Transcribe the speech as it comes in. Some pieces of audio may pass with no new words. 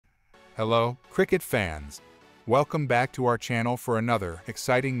Hello, cricket fans. Welcome back to our channel for another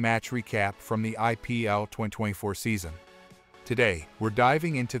exciting match recap from the IPL 2024 season. Today, we're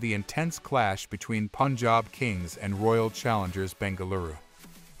diving into the intense clash between Punjab Kings and Royal Challengers Bengaluru.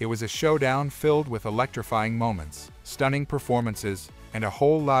 It was a showdown filled with electrifying moments, stunning performances, and a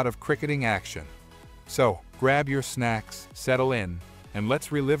whole lot of cricketing action. So, grab your snacks, settle in, and let's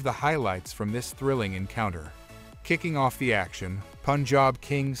relive the highlights from this thrilling encounter. Kicking off the action, Punjab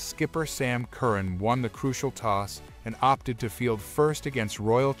Kings skipper Sam Curran won the crucial toss and opted to field first against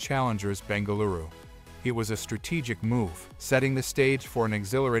Royal Challengers Bengaluru. It was a strategic move, setting the stage for an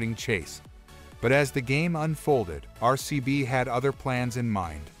exhilarating chase. But as the game unfolded, RCB had other plans in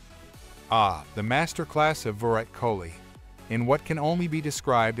mind. The masterclass of Virat Kohli. In what can only be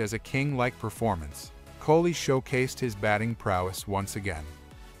described as a king-like performance, Kohli showcased his batting prowess once again.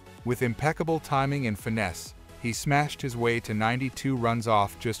 With impeccable timing and finesse, he smashed his way to 92 runs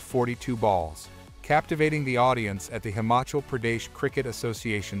off just 42 balls, captivating the audience at the Himachal Pradesh Cricket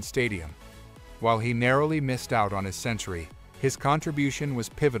Association Stadium. While he narrowly missed out on his century, his contribution was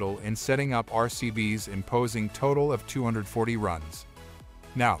pivotal in setting up RCB's imposing total of 240 runs.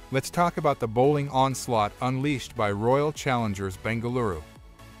 Now, let's talk about the bowling onslaught unleashed by Royal Challengers Bengaluru.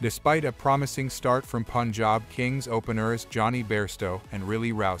 Despite a promising start from Punjab Kings openers Jonny Bairstow and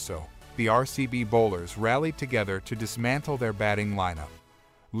Riley Rousseau, the RCB bowlers rallied together to dismantle their batting lineup.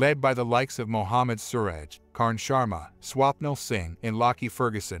 Led by the likes of Mohammad Suraj, Karn Sharma, Swapnil Singh, and Lockie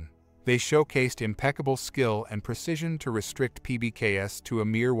Ferguson, they showcased impeccable skill and precision to restrict Pbks to a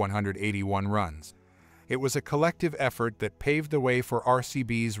mere 181 runs. It was a collective effort that paved the way for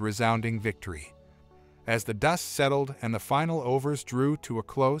RCB's resounding victory. As the dust settled and the final overs drew to a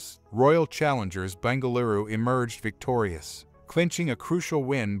close, Royal Challengers Bengaluru emerged victorious, clinching a crucial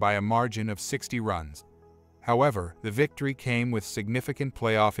win by a margin of 60 runs. However, the victory came with significant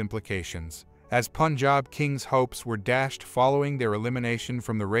playoff implications, as Punjab Kings' hopes were dashed following their elimination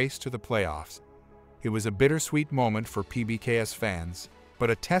from the race to the playoffs. It was a bittersweet moment for Pbks fans, but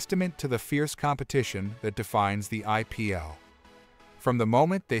a testament to the fierce competition that defines the IPL. From the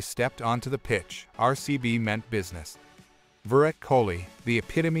moment they stepped onto the pitch, RCB meant business. Virat Kohli, the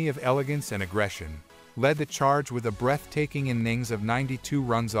epitome of elegance and aggression, led the charge with a breathtaking innings of 92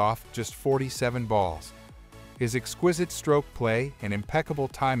 runs off just 47 balls. His exquisite stroke play and impeccable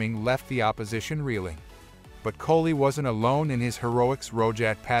timing left the opposition reeling. But Kohli wasn't alone in his heroics.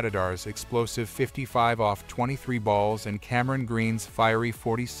 Rajat Patidar's explosive 55 off 23 balls and Cameron Green's fiery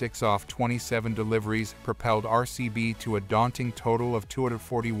 46 off 27 deliveries propelled RCB to a daunting total of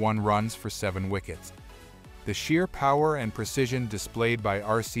 241 runs for 7 wickets. The sheer power and precision displayed by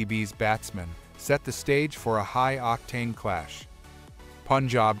RCB's batsmen set the stage for a high-octane clash.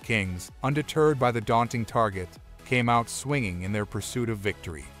 Punjab Kings, undeterred by the daunting target, came out swinging in their pursuit of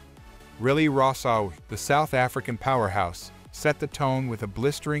victory. Riley Rousseau, the South African powerhouse, set the tone with a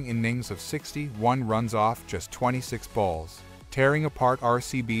blistering innings of 61 runs off just 26 balls, tearing apart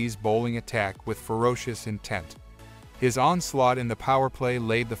RCB's bowling attack with ferocious intent. His onslaught in the power play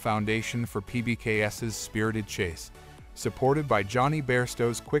laid the foundation for Pbks's spirited chase, supported by Jonny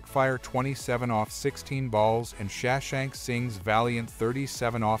Bairstow's quick-fire 27 off 16 balls and Shashank Singh's valiant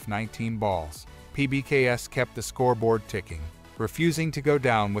 37 off 19 balls. Pbks kept the scoreboard ticking, refusing to go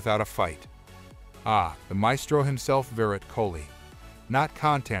down without a fight. The maestro himself, Virat Kohli. Not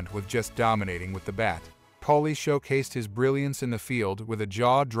content with just dominating with the bat, Kohli showcased his brilliance in the field with a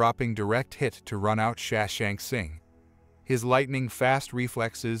jaw-dropping direct hit to run out Shashank Singh. His lightning-fast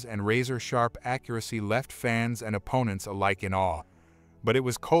reflexes and razor-sharp accuracy left fans and opponents alike in awe. But it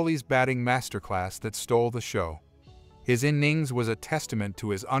was Kohli's batting masterclass that stole the show. His innings was a testament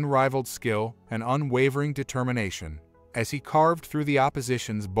to his unrivaled skill and unwavering determination. As he carved through the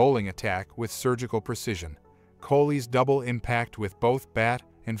opposition's bowling attack with surgical precision, Kohli's double impact with both bat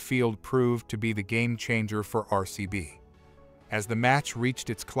and field proved to be the game-changer for RCB. As the match reached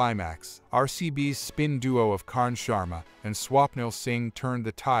its climax, RCB's spin duo of Karn Sharma and Swapnil Singh turned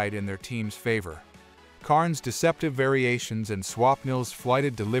the tide in their team's favor. Karn's deceptive variations and Swapnil's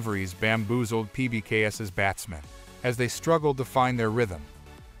flighted deliveries bamboozled Pbks's batsmen as they struggled to find their rhythm.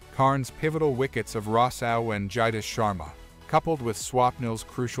 Karn's pivotal wickets of Rousseau and Jaidesh Sharma, coupled with Swapnil's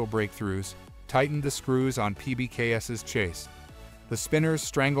crucial breakthroughs, tightened the screws on Pbks's chase. The spinners'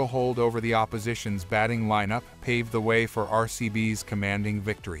 stranglehold over the opposition's batting lineup paved the way for RCB's commanding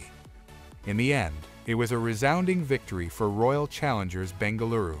victory. In the end, it was a resounding victory for Royal Challengers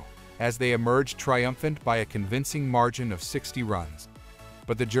Bengaluru, as they emerged triumphant by a convincing margin of 60 runs.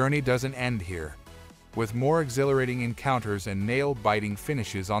 But the journey doesn't end here. With more exhilarating encounters and nail-biting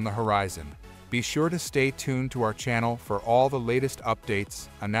finishes on the horizon, Be sure to stay tuned to our channel for all the latest updates,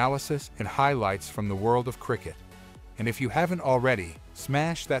 analysis, and highlights from the world of cricket. And if you haven't already,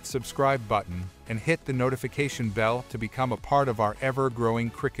 smash that subscribe button and hit the notification bell to become a part of our ever-growing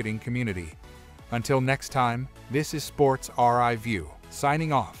cricketing community. Until next time, this is Sports RI View,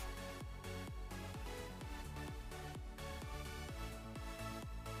 signing off.